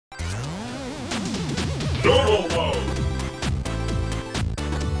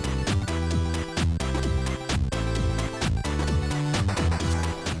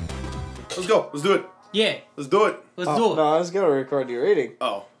Let's go. Let's do it. Yeah. Let's do it. Let's do it. No, I was gonna record your reading.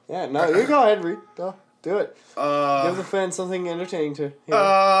 Oh. Yeah, no, you go ahead, read. Go. Do it. Give the fans something entertaining to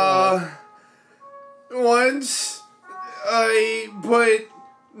hear. Once I put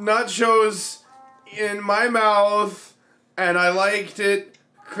nachos in my mouth and I liked it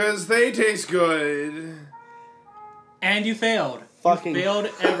because they taste good. And you failed. Fucking You failed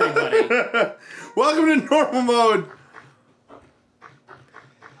everybody. Welcome to normal mode.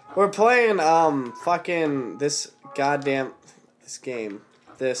 We're playing, fucking this game.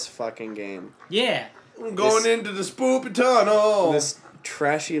 This fucking game. Yeah. I'm going into the spoopy tunnel. This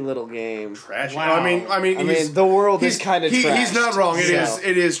trashy little game. Trashy. Wow. I mean, the world is kind of trashed. He's not wrong.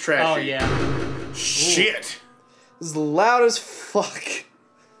 It is trashy. Oh, yeah. Shit. It's loud as fuck.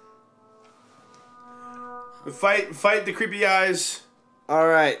 Fight the creepy eyes.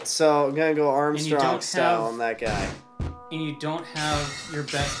 Alright, so I'm gonna go Armstrong style on that guy. And you don't have your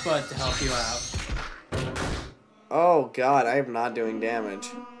best bud to help you out. Oh god, I am not doing damage.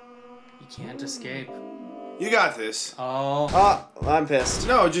 You can't escape. You got this. Oh. Oh, I'm pissed.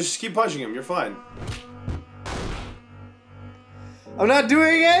 No, just keep punching him. You're fine. I'm not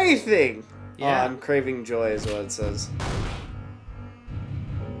doing anything! Yeah. Oh, I'm craving joy is what it says.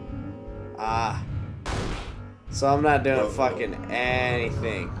 Ah. So I'm not doing fucking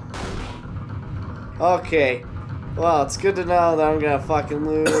anything. Okay. Well, it's good to know that I'm gonna fucking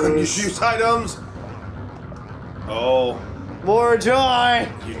You lose. shoot items. Oh. More joy!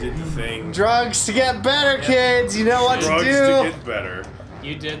 You did the thing. Drugs to get better, kids! You know what Drugs to do! to get better.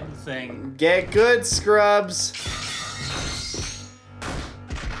 You did the thing. Get good, scrubs!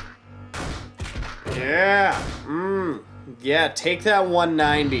 Yeah! Yeah, take that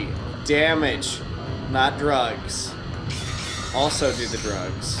 190. Damage, not drugs. Also do the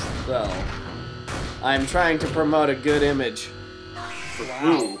drugs, though. I'm trying to promote a good image. For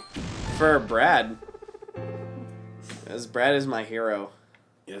who? For Brad. Because Brad is my hero.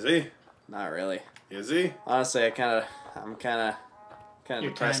 Is he? Not really. Is he? Honestly, I'm kinda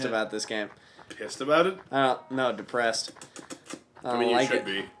depressed about this game. Pissed about it? I don't know, depressed. I mean, you like should it.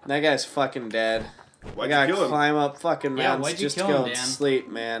 be. That guy's fucking dead. Why'd I you gotta kill him? climb up fucking Yeah, mountains why'd you just to kill go him, and Dan? sleep,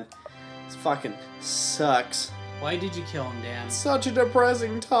 man. This fucking sucks. Why did you kill him, Dan? Such a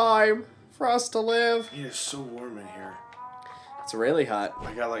depressing time for us to live. It is so warm in here. It's really hot.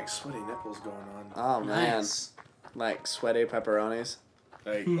 I got like sweaty nipples going on. Oh man, Nice. like sweaty pepperonis.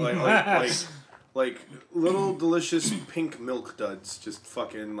 Like little delicious pink milk duds, just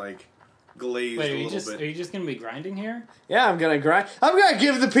fucking like glazed Wait, a are you little bit. just gonna be grinding here? Yeah, I'm gonna grind. I'm gonna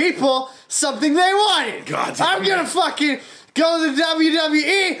give the people something they wanted. God damn I'm gonna fucking go to the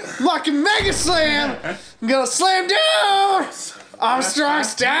WWE fucking Mega Slam. I'm gonna slam down. Armstrong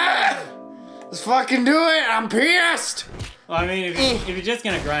style. Let's fucking do it. I'm pissed. Well, I mean, if you're just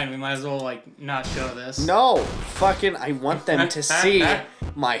gonna grind, we might as well like not show this. No, fucking, I want them to see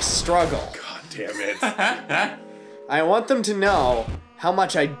my struggle. God damn it. I want them to know how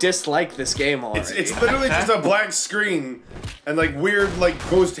much I dislike this game already. It's literally just a black screen and like weird like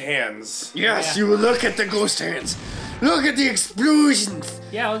ghost hands. Yes, you look at the ghost hands. Look at the explosions.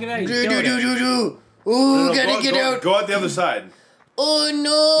 Yeah, look at that. Do You do killed do it. do do. Ooh, No, gotta get out. Go out the other side. Oh no.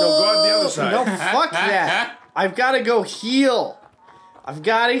 No, go out the other side. No, fuck that. I've gotta go heal. I've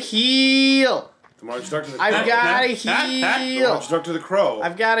gotta heal. Come on, talk to the crow. I've gotta Come on, heal. talk to the crow.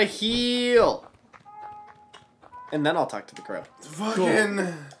 I've gotta heal. And then I'll talk to the crow.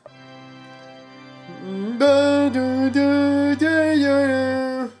 Fucking.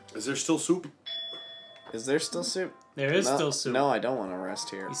 Is there still soup? Is there still soup? There is No, still soup. No, I don't want to rest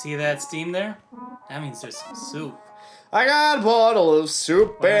here. You see that steam there? That means there's some soup. I got a bottle of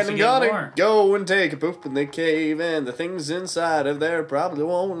soup Why don't and I'm you get gonna more? go and take a poop in the cave, and the things inside of there probably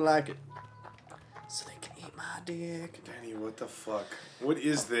won't like it. So they can eat my dick. Danny, what the fuck? What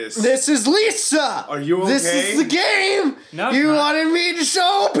is this? This is Lisa! Are you okay? This is the game! No, it's you not. wanted me to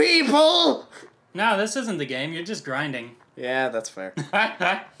show people! No, this isn't the game. You're just grinding. Yeah, that's fair.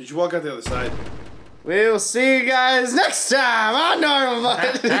 You should walk out the other side. We'll see you guys next time on Normal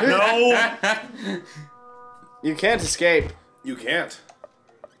Bud. No! You can't escape. You can't.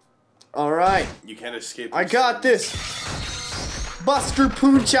 Alright. You can't escape. I got this. Buster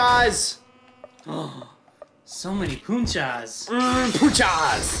Punchas. So many punchas.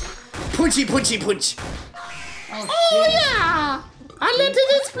 Punchas. Punchy, punchy, punch. Oh, shit. Yeah. I let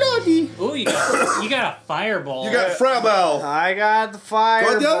it explode. Oh, you got a fireball. You got Frabel. I got the fire. Go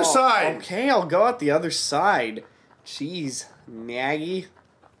on the other side. Okay, I'll go out the other side. Jeez, Naggy.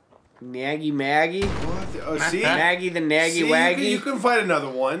 Naggy Maggie. See? Maggie the Naggy See, Waggy. you can find another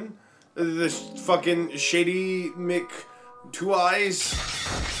one. This fucking Shady Mick Two Eyes.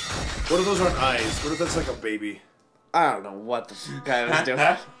 What if those aren't eyes? What if that's like a baby? I don't know what the fuck I was doing.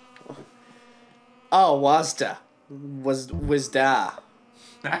 Oh, Wazda. Wizda.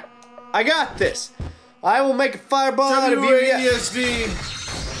 I got this. I will make a fireball out of you.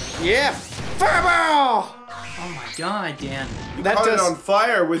 WASD. Yeah. Fireball! Oh my god, Dan. You That caught it does- on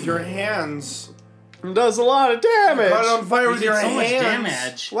fire with your hands. Does a lot of damage. Caught it on fire You with did your so hands. much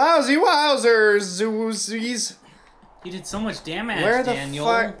damage. Wowzy wowzers, zoozies. You did so much damage, Where the Daniel.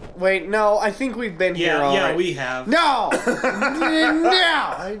 fuck? Wait, no, I think we've been here Yeah, already. we have. No!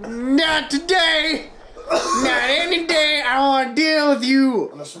 No! Not today! Not any day! I don't want to deal with you!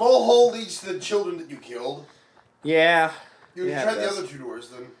 And a small hole leads to the children that you killed. Yeah. You Yeah, try it the does. other 2 doors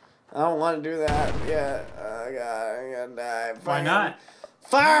then. I don't want to do that. Yeah. I'm gonna die. Why not?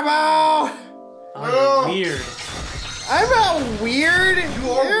 Fireball! Oh, you're weird. I'm not weird. You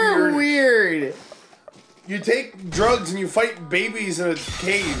are You're weird. You take drugs and you fight babies in a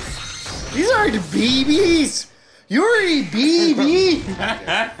cave. These aren't babies. You're a baby.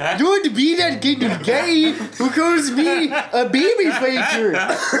 Don't be that kind of guy who calls me a baby fighter.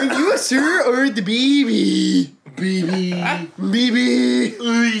 And you, sir, are the baby. Baby.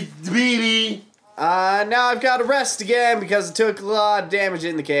 Baby. Baby. Now I've got to rest again because I took a lot of damage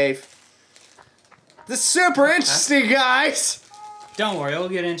in the cave. This is super interesting, guys. Don't worry, it'll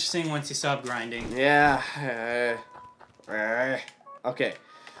get interesting once you stop grinding. Yeah. Okay.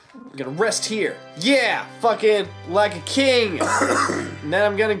 I'm gonna rest here. Yeah, fucking like a king. And then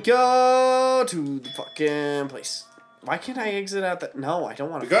I'm gonna go to the fucking place. Why can't I exit out that? No, I don't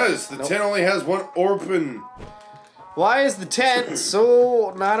want to. Because the tent only has one open. Why is the tent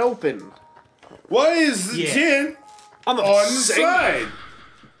so not open? Why is the tent On the side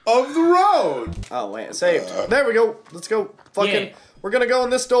of the road? Oh wait, saved. There we go. Let's go. Fucking. Yeah. We're gonna go in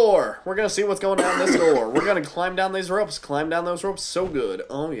this door. We're gonna see what's going on in this door. We're gonna climb down these ropes. Climb down those ropes. So good.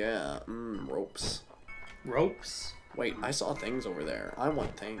 Oh yeah. Ropes. Ropes? Wait, I saw things over there. I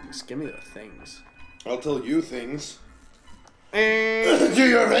want things. Give me the things. I'll tell you things. Eh. To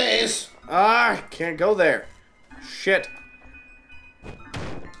your face. Can't go there. Shit.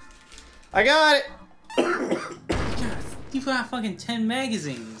 I got it. You've got fucking 10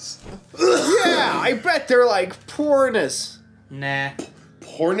 magazines. Yeah, I bet they're like pornus. Nah.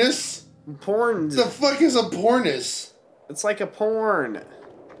 Pornus? Porns. The fuck is a pornus? It's like a porn.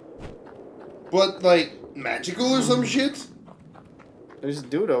 But like magical or some shit? There's a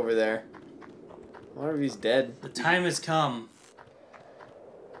dude over there. I wonder if he's dead. The time has come.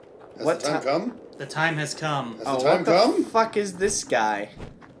 Has What the time ti- come? The time has come. Has Oh, the time what the come? fuck is this guy?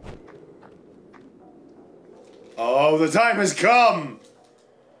 Oh, the time has come!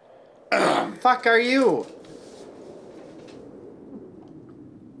 Fuck are you?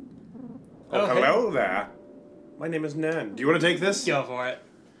 Oh, Okay. hello there. My name is Nan. Do you want to take this? Go for it.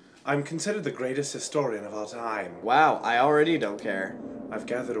 I'm considered the greatest historian of our time. Wow, I already don't care. I've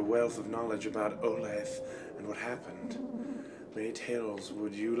gathered a wealth of knowledge about Oleth and what happened. Many tales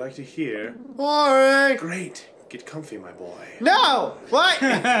would you like to hear? Alright. Great. Get comfy, my boy. No! What?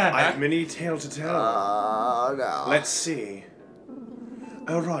 I have many tales to tell. Oh, no. Let's see.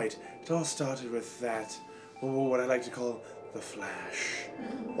 All right. It all started with that, what I like to call the Flash.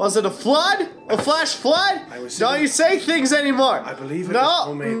 Was it a flood? A flash flood? I was Don't sitting- you say things anymore. I believe it No. was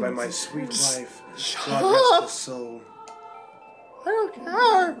homemade by my sweet wife. Shut God rest up. her soul. I don't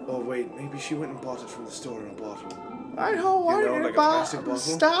care. Oh wait, maybe she went and bought it from the store in a bottle. I don't want know, your like a plastic bottle?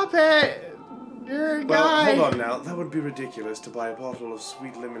 Stop it. You're a Well, guy. hold on now. That would be ridiculous to buy a bottle of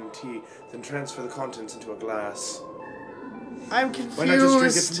sweet lemon tea, then transfer the contents into a glass. I'm Why not just drink it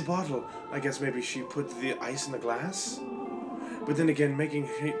confused. from the bottle? I guess maybe she put the ice in the glass? But then again, making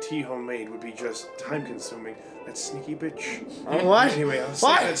tea homemade would be just time-consuming. That sneaky bitch. What? Anyway, I'll save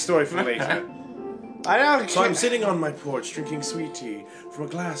What? that story for later. I don't So I'm care. sitting on my porch drinking sweet tea, from a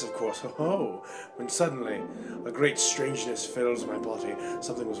glass of course, ho-ho, when suddenly a great strangeness fills my body.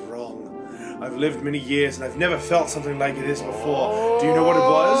 Something was wrong. I've lived many years and I've never felt something like this before. Do you know what it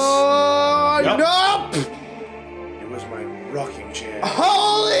was? Oh, Yup. nope. It was my rocking chair.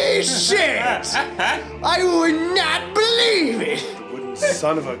 Holy shit! I would not believe it. The wooden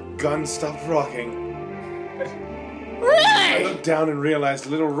son of a gun stopped rocking. I Really? looked down and realized a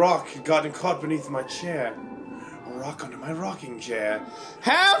little rock had gotten caught beneath my chair. A rock under my rocking chair.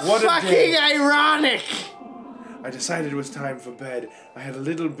 How What a fucking day. ironic. I decided it was time for bed. I had a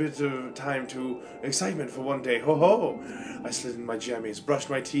little bit of time to excitement for one day. Ho ho! I slid in my jammies,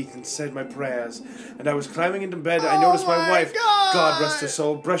 brushed my teeth, and said my prayers. And I was climbing into bed. I noticed my my wife, God. God rest her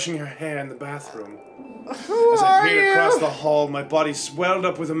soul, brushing her hair in the bathroom. Who As I are peered across the you? hall, my body swelled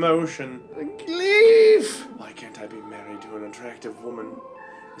up with emotion. Leave. Why can't I be married to an attractive woman?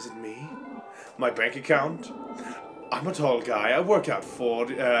 Is it me? My bank account? I'm a tall guy. I work out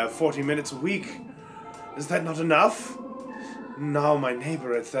 40 minutes a week. Is that not enough? Now my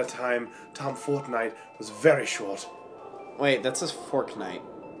neighbor at that time, Tom Fortnite, was very short. Wait, that says Fortnite.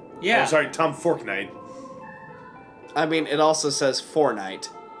 Yeah. Oh, sorry, Tom Fortnite. I mean, it also says Fortnite.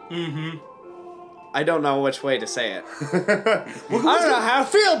 Mm-hmm. I don't know which way to say it. I don't know how I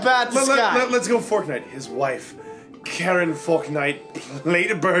feel about this guy. Let's go Fortnite. His wife, Karen Fortnite,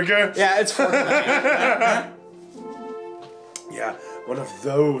 played a burger. Yeah, it's Fortnite. Yeah, one of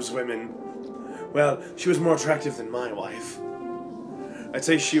those women. Well, she was more attractive than my wife. I'd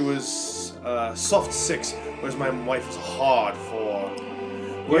say she was soft 6, whereas my wife was hard 4.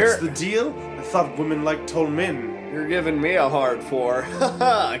 What's the deal? I thought women liked tall men. You're giving me a hard 4.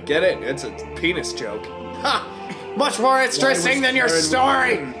 Haha, get it? It's a penis joke. Ha! Much more interesting than your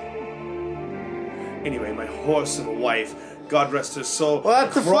story! Anyway, my horse of a wife, God rest her soul,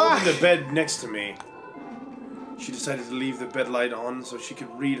 What the crawled fuck? in the bed next to me. She decided to leave the bed light on so she could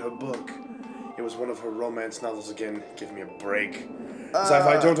read her book. It was one of her romance novels again. Give me a break. As if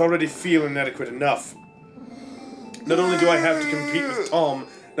I don't already feel inadequate enough. Not only do I have to compete with Tom,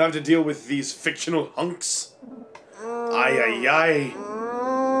 now I have to deal with these fictional hunks. Ay, ay, ay.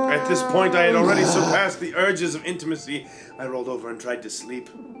 At this point, I had already surpassed the urges of intimacy. I rolled over and tried to sleep.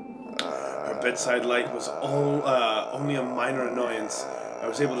 Her bedside light was only a minor annoyance. I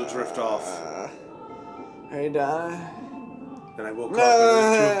was able to drift off. Hey, Donna. Then I woke up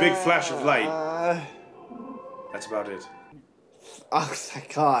and through a big flash of light. That's about it. Oh,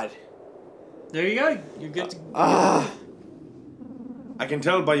 thank God. There you go. You're good to I can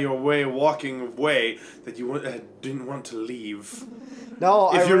tell by your way of walking away that you didn't want to leave. No,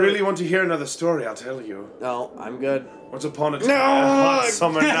 If you really want to hear another story, I'll tell you. No, I'm good. Once upon a time, a hot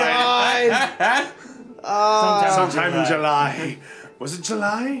summer night. Sometime in July. Was it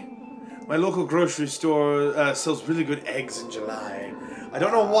July? My local grocery store sells really good eggs in July. I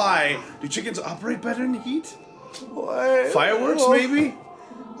don't know why. Do chickens operate better in heat? What? Fireworks, maybe?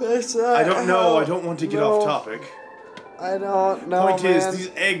 I don't know. I don't want to get off topic. I don't know, Point is,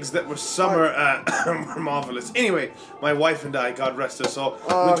 these eggs that were summer were marvelous. Anyway, my wife and I, God rest her soul,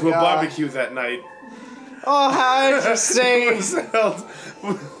 went to a barbecue that night. Oh, how interesting!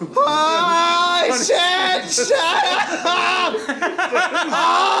 Oh, shit! Shut up!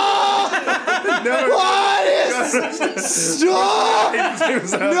 Oh! What is... Stop!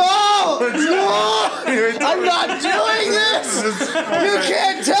 No! No! I'm not doing this! You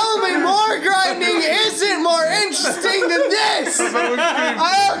can't tell me more grinding isn't more interesting than this! I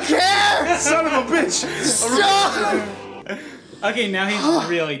don't care! Son of a bitch! Stop! Okay, now he's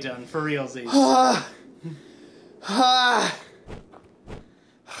really done. For realsies. I'm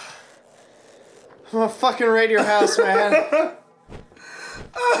gonna fucking raid your house, man. Is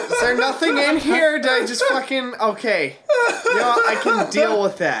there nothing in here? Did I just fucking... Okay. You know what? I can deal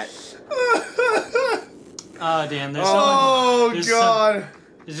with that. Oh, damn. There's so much, God.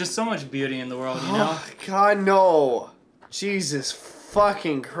 there's just so much beauty in the world, you know? Oh, God, no. Jesus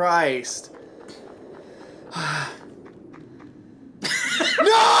fucking Christ.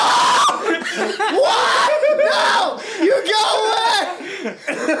 No! What? No! You go away! I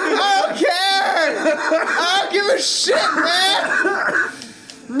don't care! I don't give a shit, man!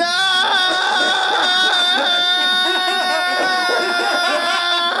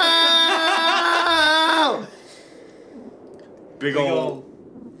 No! Big old.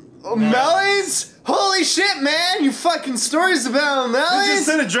 Oh, Mellies? Holy shit, man! You fucking stories about I Mellies? just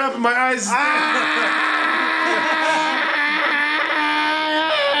sent a drop in my eyes.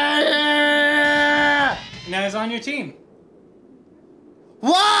 Now he's on your team.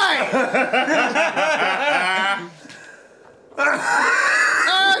 Why?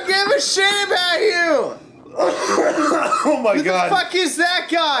 I don't give a shit about you! Oh my Who God. the fuck is that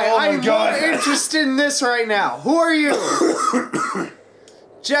guy? Oh my I'm God. more interested in this right now. Who are you?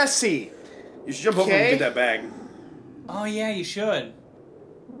 Jesse. You should jump over and get that bag. Oh, yeah, you should.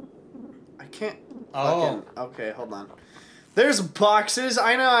 I can't. Oh. Okay, hold on. There's boxes.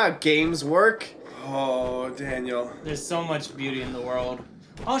 I know how games work. Oh, Daniel. There's so much beauty in the world.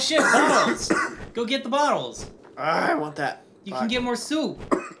 Oh, shit, bottles. Go get the bottles. I want that. You can get more soup.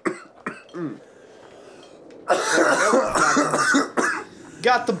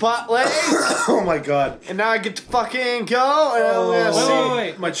 Got the butt legs. Oh my God. And now I get to fucking go. And I'm gonna see.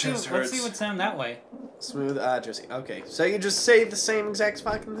 Wait. My Let's chest see, hurts. Let's see what's down that way. Smooth Jesse. Okay, so you just say the same exact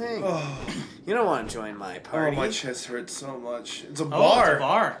fucking thing. Oh, You don't want to join my party. my chest hurts so much. It's a Oh, bar. it's a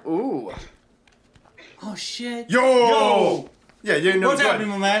bar. Ooh. Oh, shit. Yo! Yeah, you know What's happening,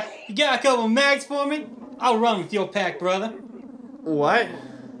 my man? You got a couple mags for me? I'll run with your pack, brother. What?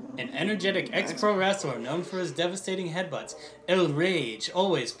 An energetic ex-pro wrestler known for his devastating headbutts, El Rage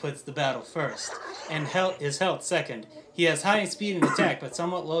always puts the battle first, and his health second. He has high speed and attack, but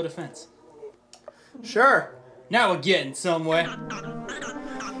somewhat low defense. Sure. Now we're getting somewhere.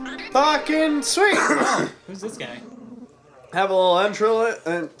 Fucking sweet. Oh, who's this guy? Have a little intro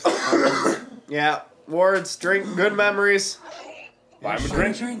and yeah, words, drink, good memories. Buy him a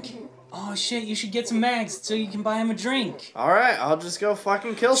Sure, drink. Oh shit, you should get some mags so you can buy him a drink. All right, I'll just go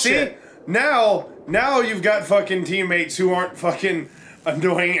fucking kill See, shit. now you've got fucking teammates who aren't fucking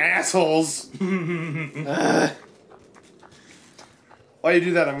annoying assholes. While you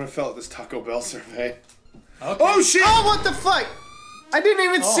do that, I'm gonna fill out this Taco Bell survey. Okay. Oh shit! Oh, what the fuck? I didn't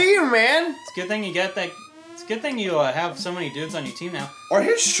even see you, man. It's a good thing you get that. It's a good thing you have so many dudes on your team now. Are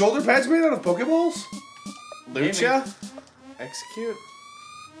his shoulder pads made out of Pokeballs? Lucha, execute.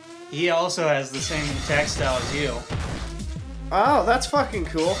 He also has the same attack style as you. Oh, that's fucking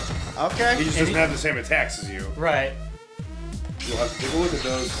cool. Okay. He just doesn't have the same attacks as you. Right. You'll have to take a look at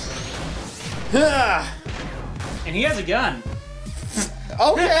those. And he has a gun.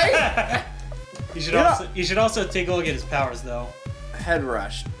 Okay. You should also take a look at his powers though. Head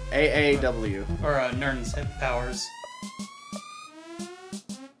rush. AAW. Or Nern's powers.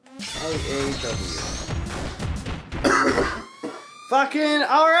 AAW. Fucking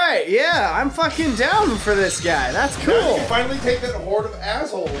alright, yeah, I'm fucking down for this guy. That's Now you cool. can finally take that horde of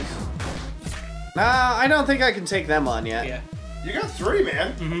assholes. I don't think I can take them on yet. Yeah. You got 3,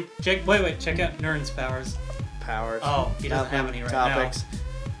 man. Mm-hmm. Wait, check out Nern's powers. Powers. Oh, he doesn't have any right topics. now.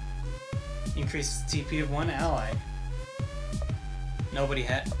 Increase TP of one ally. Nobody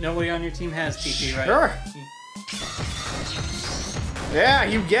on your team has TP, right? Sure. Yeah,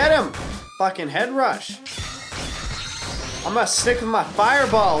 you get him. Fucking head rush. I'm gonna stick with my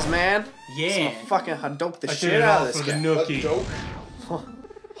fireballs, man. Yeah. So fucking Hadoke the shit out of this guy. Hadouken.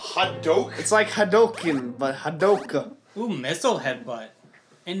 Hadouken. It's like Hadoken, but Hadoka. Ooh, missile headbutt.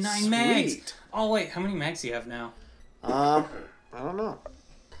 And 9 mags. Oh wait, how many mags do you have now? I don't know.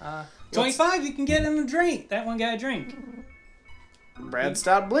 25, you can get him a drink. That one guy a drink. Brad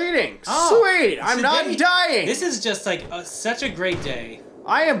stopped bleeding. Oh, Sweet, I'm not today- dying. This is just like such a great day.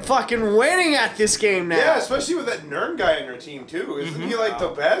 I am fucking winning at this game now. Yeah, especially with that Nern guy in your team, too. Isn't he, like, the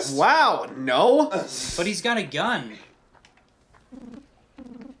best? Wow, no. But he's got a gun.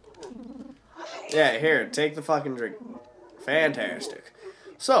 Yeah, here, take the fucking drink. Fantastic.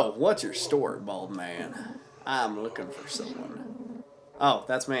 So, what's your story, bald man? I'm looking for someone. Oh,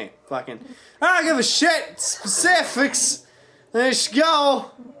 that's me. Fucking. I don't give a shit. Specifics. Let's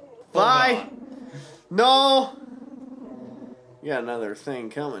go. Bye. No. You got another thing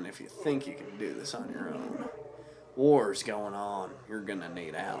coming if you think you can do this on your own. War's going on. You're gonna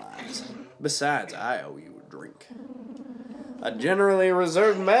need allies. Besides, I owe you a drink. A generally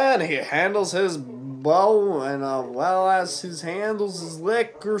reserved man, he handles his bow and well as he handles his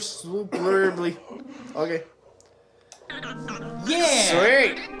liquor superbly. Okay.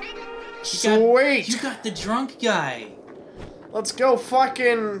 Yeah! Sweet! You got the drunk guy. Let's go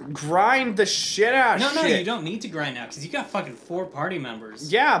fucking grind the shit out of No, shit. you don't need to grind now, because you got fucking 4 party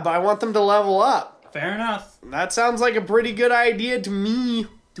members. Yeah, but I want them to level up. Fair enough. That sounds like a pretty good idea to me.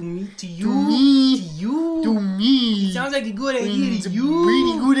 To me, to you. To me. To you. To me. Sounds like a good idea It's to a you.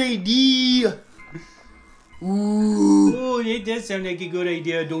 pretty good idea. Ooh. Oh, that does sound like a good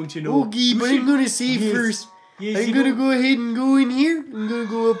idea, don't you know? Okay, but I'm gonna say first. Yes, I'm gonna go ahead and go in here. I'm gonna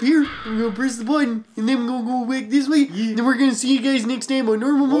go up here. I'm gonna press the button, and then I'm gonna go back this way. Yeah. Then we're gonna see you guys next time on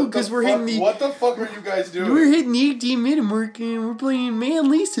normal mode because we're hitting the. What the fuck are you guys doing? We're hitting the 18-minute mark, and we're playing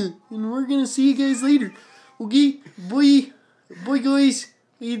Man Lisa, and we're gonna see you guys later. Okay, bye, bye guys.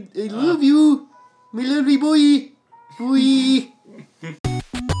 I love you, my lovely boy, boy.